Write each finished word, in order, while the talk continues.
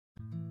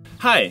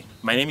Hi,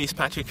 my name is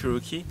Patrick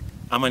Kiruki.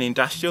 I'm an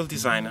industrial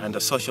designer and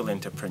a social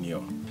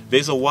entrepreneur.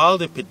 There's a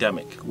world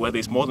epidemic where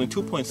there's more than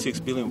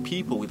 2.6 billion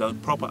people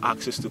without proper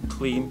access to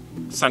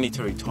clean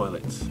sanitary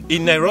toilets.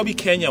 In Nairobi,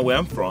 Kenya, where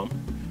I'm from,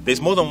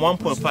 there's more than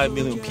 1.5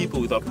 million people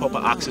without proper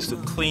access to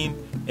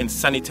clean and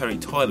sanitary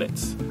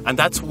toilets. And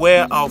that's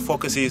where our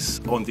focus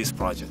is on this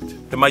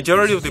project. The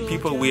majority of the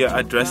people we are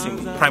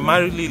addressing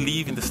primarily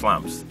live in the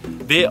slums.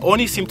 They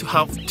only seem to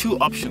have two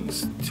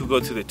options to go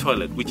to the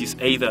toilet, which is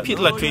either pit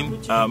latrine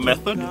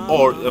method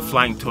or a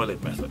flying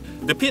toilet method.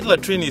 The pit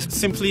latrine is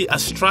simply a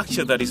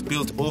structure that is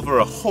built over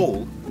a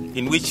hole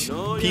in which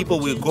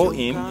people will go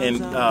in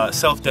and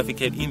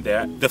self-defecate in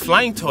there. The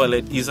flying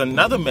toilet is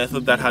another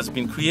method that has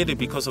been created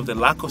because of the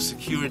lack of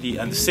security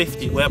and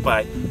safety,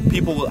 whereby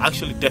people will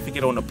actually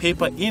defecate on a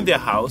paper in their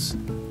house,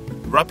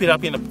 wrap it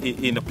up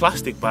in a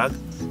plastic bag,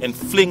 and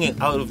fling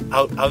it out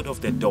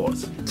of their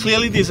doors.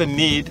 Clearly there's a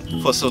need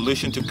for a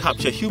solution to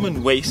capture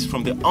human waste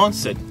from the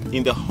onset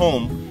in the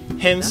home,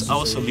 hence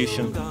our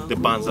solution, the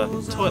Banza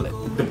Toilet.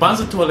 The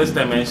Banza Toilets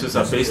dimensions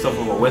are based off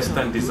of a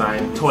Western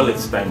design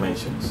toilets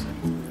dimensions.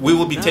 We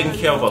will be taking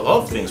care of a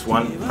lot of things.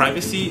 One,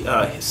 privacy,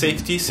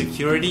 safety,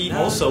 security.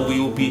 Also, we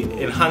will be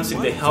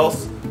enhancing the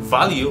health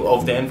value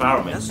of the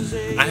environment.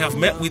 I have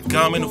met with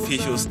government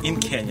officials in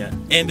Kenya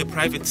and the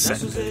private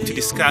sector to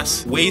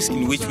discuss ways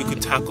in which we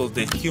could tackle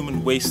the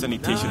human waste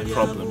sanitation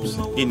problems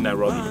in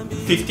Nairobi.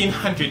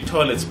 1,500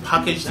 toilets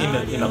packaged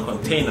in a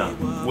container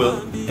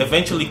will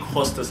eventually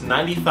cost us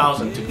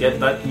 90,000 to get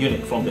that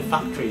unit from the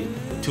factory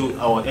to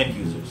our end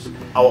users.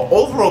 Our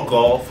overall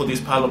goal for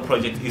this pilot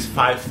project is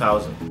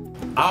 5,000.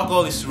 Our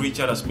goal is to reach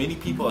out as many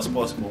people as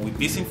possible with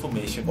this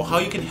information or how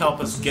you can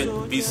help us get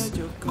this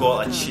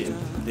goal achieved.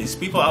 There's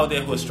people out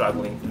there who are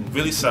struggling and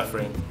really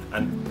suffering,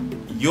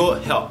 and your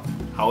help,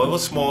 however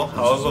small,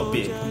 however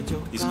big,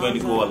 is going to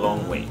go a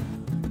long way.